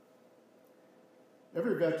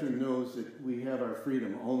Every veteran knows that we have our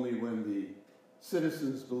freedom only when the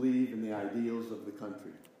citizens believe in the ideals of the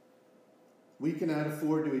country. We cannot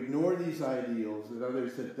afford to ignore these ideals that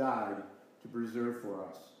others have died to preserve for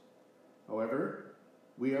us. However,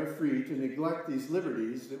 we are free to neglect these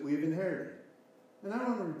liberties that we have inherited. And I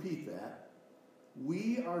want to repeat that.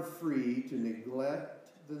 We are free to neglect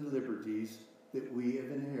the liberties that we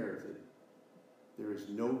have inherited. There is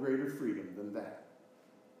no greater freedom than that.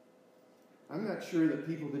 I'm not sure that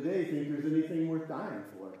people today think there's anything worth dying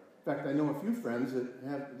for. In fact, I know a few friends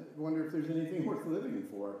that wonder if there's anything worth living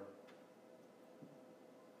for.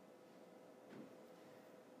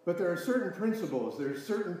 But there are certain principles,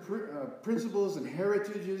 principles and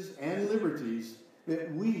heritages and liberties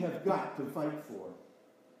that we have got to fight for.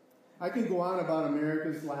 I can go on about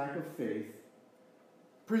America's lack of faith,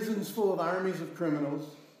 prisons full of armies of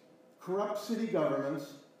criminals, corrupt city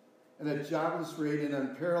governments, and a jobless rate and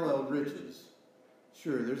unparalleled riches.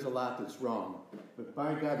 Sure, there's a lot that's wrong, but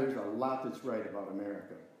by God, there's a lot that's right about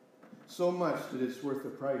America. So much that it's worth the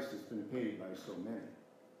price that's been paid by so many.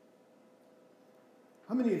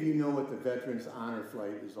 How many of you know what the Veterans Honor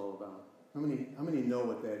Flight is all about? How many know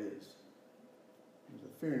what that is? There's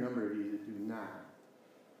a fair number of you that do not.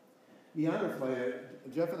 The Honor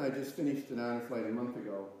Flight, Jeff and I just finished an Honor Flight a month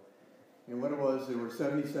ago. And what it was, there were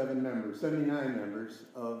 79 members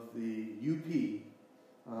of the UP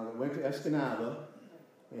that went to Escanaba,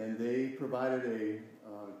 and they provided a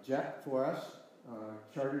jet for us,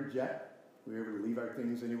 chartered jet. We were able to leave our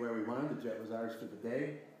things anywhere we wanted. The jet was ours for the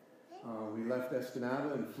day. We left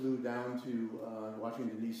Escanaba and flew down to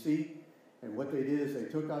Washington, D.C., and what they did is they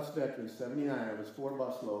took us veterans, 79 of us, 4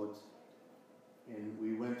 bus loads, and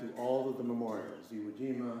we went to all of the memorials, Iwo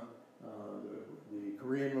Jima, the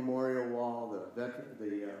Korean Memorial Wall,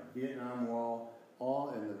 the Vietnam Wall,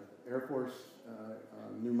 and the Air Force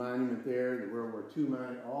new monument there, the World War II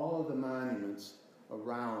monument, all of the monuments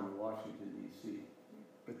around Washington, D.C.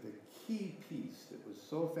 But the key piece that was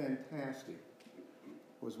so fantastic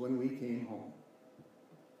was when we came home.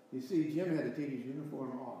 You see, Jim had to take his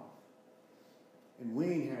uniform off, and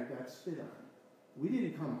Wayne had that spit on. We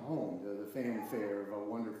didn't come home to the fanfare of a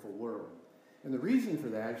wonderful world. And the reason for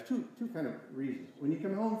that is two kind of reasons. When you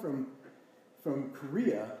come home from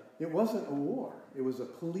Korea, it wasn't a war. It was a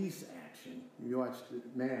police action. You watched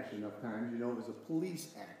MASH enough times, you know it was a police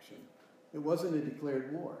action. It wasn't a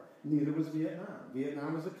declared war. Neither was Vietnam.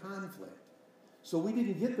 Vietnam was a conflict. So we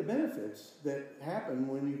didn't get the benefits that happen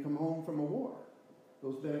when you come home from a war.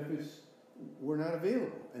 Those benefits were not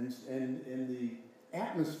available. And the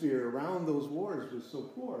atmosphere around those wars was so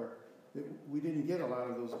poor that we didn't get a lot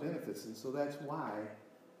of those benefits. And so that's why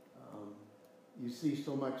you see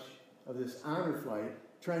so much of this honor flight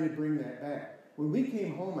trying to bring that back. When we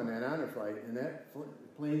came home on that honor flight and that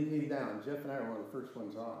plane came down, Jeff and I were one of the first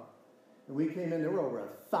ones off. And we came in, there were over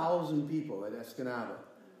 1,000 people at Escanaba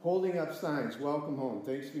holding up signs, welcome home,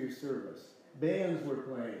 thanks for your service. Bands were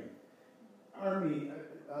playing. Army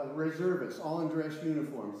reservists, all in dress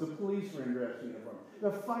uniforms. The police were in dress uniform.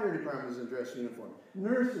 The fire department was in dress uniform.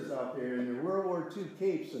 Nurses out there in their World War II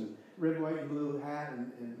capes and red, white, and blue hat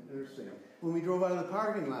and nursing. When we drove out of the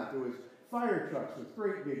parking lot, there was fire trucks with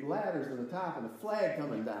great big ladders on the top and a flag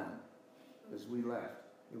coming down as we left.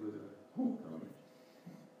 It was a homecoming.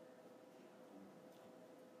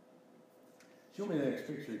 Show me the next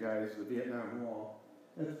picture, guys, the Vietnam Wall.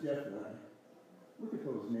 That's Jeff and I. Look at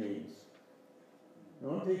those names.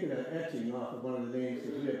 Now, I'm taking an etching off of one of the names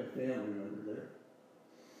because we have a family member there.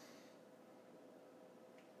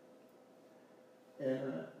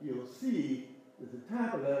 And you'll see at the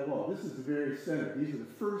top of that wall, this is the very center. These are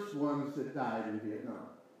the first ones that died in Vietnam.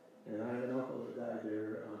 And I have an uncle that died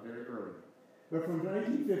there very early. But from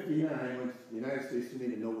 1959, when the United States didn't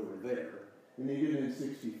even know we were there, and they did it in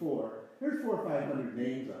 64, there's 400 or 500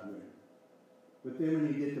 names on there. But then when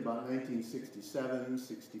you get to about 1967,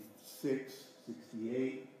 66,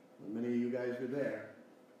 68, when many of you guys were there,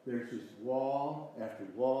 there's just wall after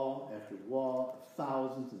wall after wall,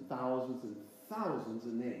 thousands and thousands and thousands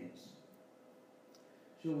of names.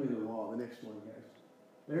 Show me the wall, the next one, guys.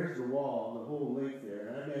 There's the wall, the whole length there.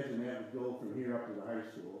 And I imagine that would go from here up to the high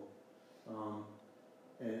school.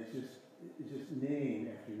 And it's just name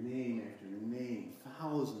after name after name.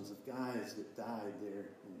 Thousands of guys that died there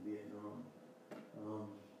in Vietnam.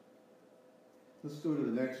 Let's go to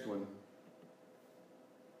the next one.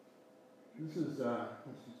 This is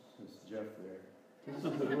Jeff there. This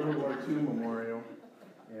is the World War II Memorial.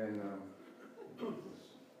 And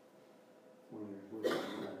when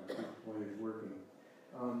he's working.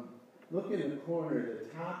 Look in the corner,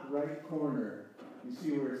 the top right corner. You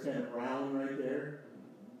see where it's kind of brown right there?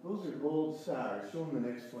 Those are gold stars. Show them the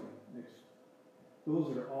next one.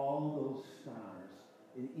 Those are all those stars.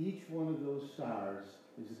 And each one of those stars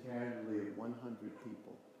is a casualty of 100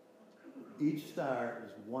 people. Each star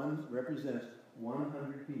represents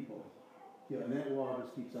 100 people. Yeah, and that wall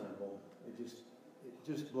just keeps on going. It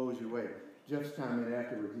just blows you away. Jeff's comment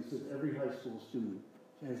afterwards, he says every high school student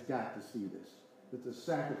has got to see this, that the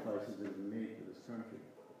sacrifices that have been made for this country.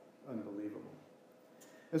 Unbelievable.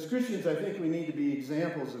 As Christians, I think we need to be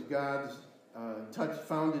examples of God's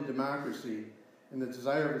founded democracy and the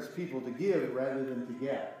desire of its people to give rather than to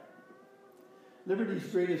get. Liberty's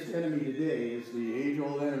greatest enemy today is the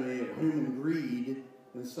age-old enemy of human greed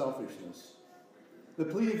and selfishness. The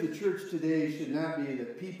plea of the church today should not be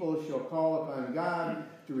that people shall call upon God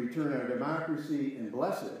to return our democracy and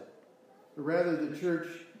bless it, but rather the church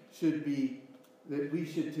should be that we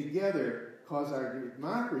should together cause our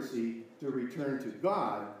democracy to return to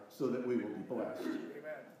God so that we will be blessed. Amen.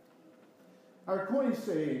 Our coins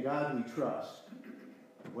say, "In God we trust."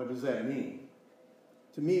 What does that mean?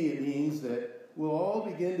 To me, it means that we'll all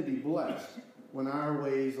begin to be blessed when our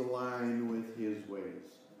ways align with His ways.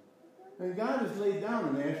 And God has laid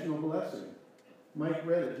down a national blessing. Mike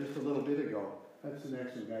read it just a little bit ago. That's the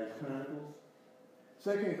next one, guys. Chronicles.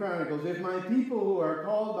 2 Chronicles. If my people who are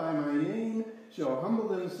called by my name shall humble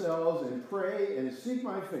themselves and pray and seek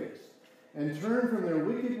my face and turn from their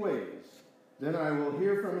wicked ways, then I will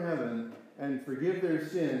hear from heaven and forgive their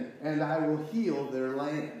sin, and I will heal their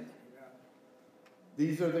land.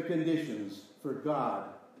 These are the conditions for God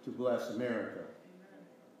to bless America.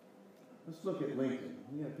 Let's look at Lincoln.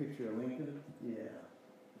 You got a picture of Lincoln? Yeah.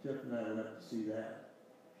 Jeff and I went up to see that.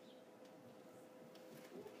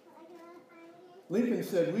 Lincoln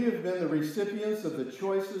said, "We have been the recipients of the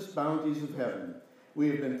choicest bounties of heaven. We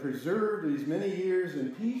have been preserved these many years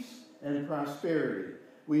in peace and prosperity.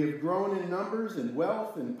 We have grown in numbers and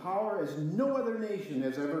wealth and power as no other nation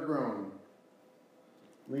has ever grown."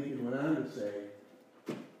 Lincoln went on to say,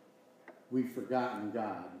 "We've forgotten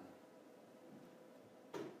God.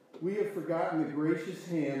 We have forgotten the gracious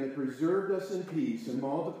hand that preserved us in peace and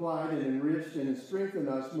multiplied and enriched and strengthened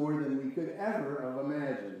us more than we could ever have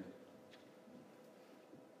imagined."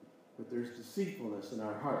 But there's deceitfulness in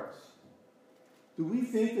our hearts. Do we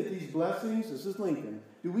think that these blessings, this is Lincoln,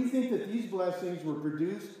 do we think that these blessings were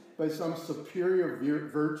produced by some superior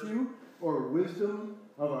virtue or wisdom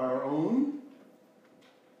of our own?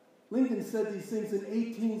 Lincoln said these things in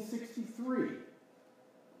 1863.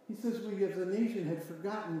 He says we as a nation had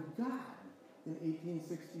forgotten God in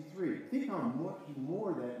 1863. Think how much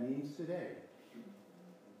more that means today.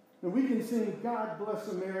 And we can sing "God Bless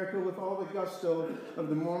America" with all the gusto of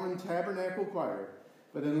the Mormon Tabernacle Choir,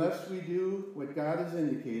 but unless we do what God has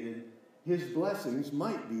indicated, His blessings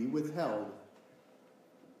might be withheld.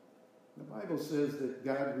 The Bible says that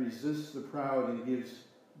God resists the proud and gives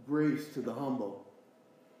grace to the humble.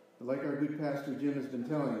 But like our good Pastor Jim has been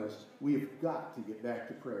telling us, we have got to get back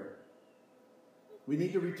to prayer. We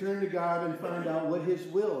need to return to God and find out what His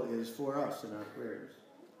will is for us in our prayers.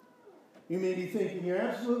 You may be thinking, "You're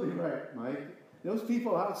absolutely right, Mike. Those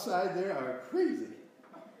people outside there are crazy.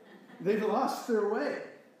 They've lost their way."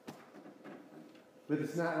 But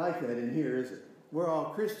it's not like that in here, is it? We're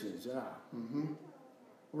all Christians.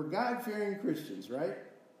 We're God-fearing Christians, right?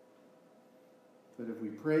 But if we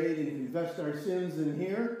prayed and confessed our sins in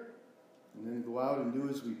here, and then go out and do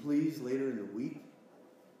as we please later in the week,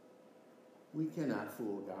 we cannot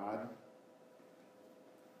fool God.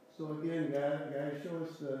 So again, guys, show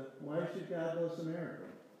us why should God bless America?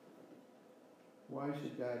 Why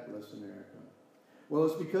should God bless America? Well,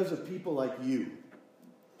 it's because of people like you.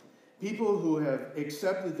 People who have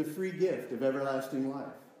accepted the free gift of everlasting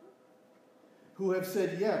life. Who have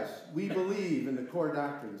said, "Yes, we believe in the core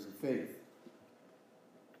doctrines of faith."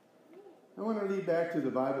 I want to lead back to the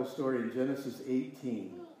Bible story in Genesis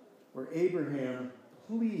 18, where Abraham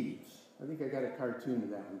pleads. I think I got a cartoon of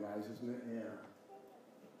that one, guys, isn't it? Yeah.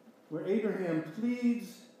 Where Abraham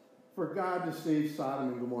pleads for God to save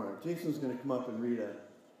Sodom and Gomorrah. Jason's going to come up and read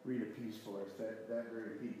a piece for us, that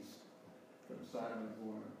very piece from Sodom and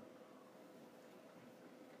Gomorrah.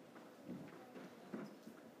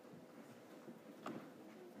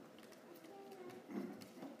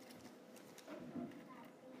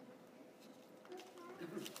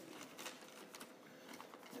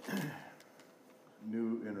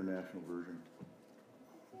 New International Version.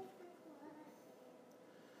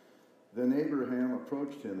 Then Abraham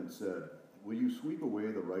approached him and said, "Will you sweep away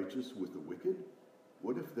the righteous with the wicked?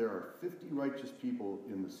 What if there are 50 righteous people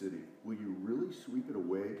in the city? Will you really sweep it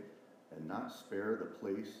away and not spare the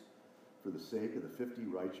place for the sake of the 50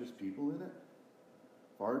 righteous people in it?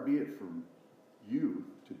 Far be it from you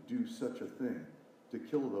to do such a thing, to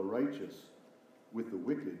kill the righteous with the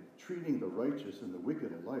wicked, treating the righteous and the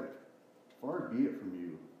wicked alike. Far be it from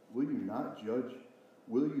you. Will you not judge?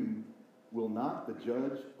 Will not the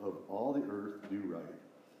judge of all the earth do right?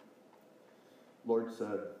 Lord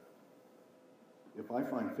said, if I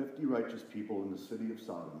find 50 righteous people in the city of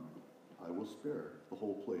Sodom, I will spare the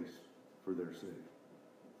whole place for their sake.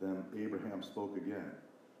 Then Abraham spoke again.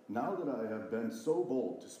 Now that I have been so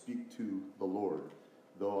bold to speak to the Lord,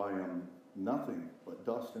 though I am nothing but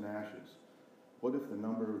dust and ashes, what if the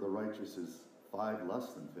number of the righteous is 5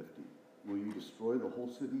 less than 50? Will you destroy the whole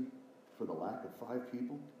city for the lack of 5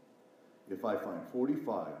 people? If I find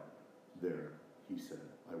 45 there, he said,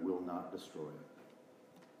 I will not destroy it.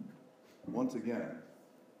 Once again,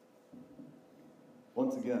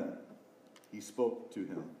 he spoke to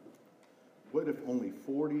him. What if only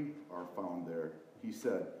 40 are found there? He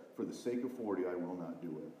said, for the sake of 40, I will not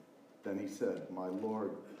do it. Then he said, my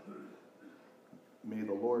Lord, may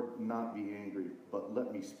the Lord not be angry, but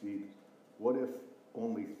let me speak. What if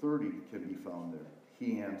only 30 can be found there?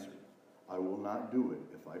 He answered, I will not do it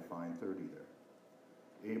if I find 30 there.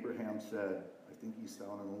 Abraham said, I think he's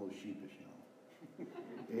sounding a little sheepish now.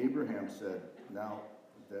 Abraham said, now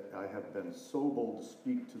that I have been so bold to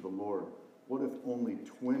speak to the Lord, what if only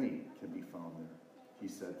 20 can be found there? He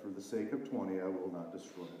said, for the sake of 20, I will not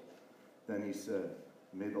destroy it. Then he said,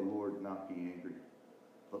 may the Lord not be angry,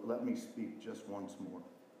 but let me speak just once more.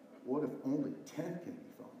 What if only 10 can be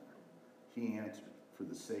found there? He answered, for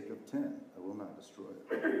the sake of 10, I will not destroy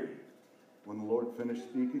it. When the Lord finished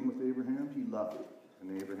speaking with Abraham, he left,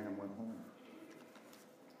 and Abraham went home.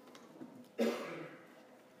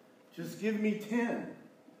 Just give me 10,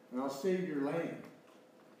 and I'll save your land.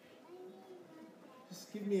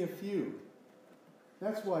 Just give me a few.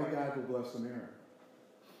 That's why God will bless America.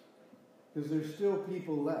 Because there's still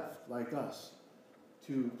people left like us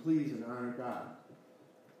to please and honor God.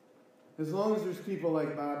 As long as there's people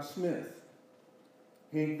like Bob Smith,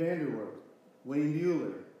 Hank Vanderwerf, Wayne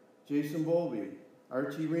Bueller, Jason Bowlby,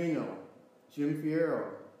 Archie Reno, Jim Fierro,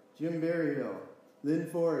 Jim Berryhill, Lynn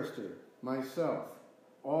Forrester, myself,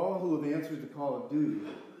 all who have answered the call of duty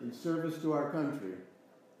in service to our country,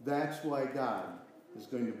 that's why God is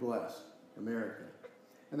going to bless America.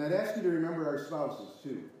 And I'd ask you to remember our spouses,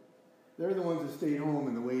 too. They're the ones that stayed home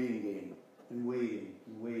in the waiting game and waiting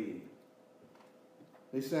and waiting.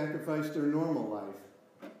 They sacrificed their normal life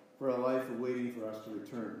for a life of waiting for us to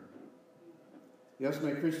return. Yes,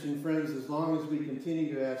 my Christian friends, as long as we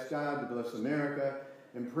continue to ask God to bless America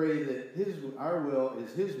and pray that our will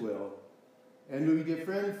is His will, and we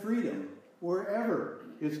defend freedom wherever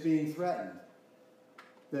it's being threatened,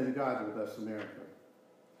 then God will bless America.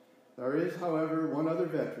 There is, however, one other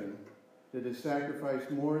veteran that has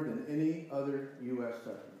sacrificed more than any other U.S.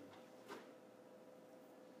 veteran.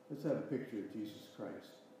 Let's have a picture of Jesus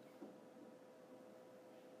Christ.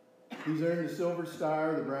 He's earned the Silver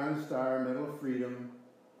Star, the Bronze Star, Medal of Freedom,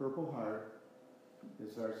 Purple Heart.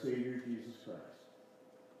 It's our Savior, Jesus Christ.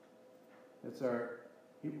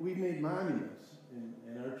 We've made monuments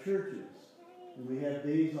in our churches, and we have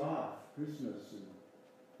days off, Christmas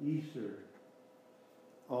and Easter,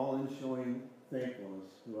 all in showing thankfulness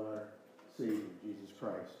to our Savior, Jesus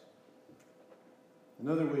Christ.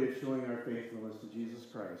 Another way of showing our faithfulness to Jesus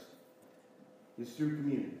Christ is through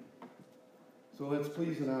communion. So let's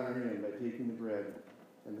please and honor Him by taking the bread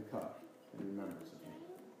and the cup in remembrance of Him.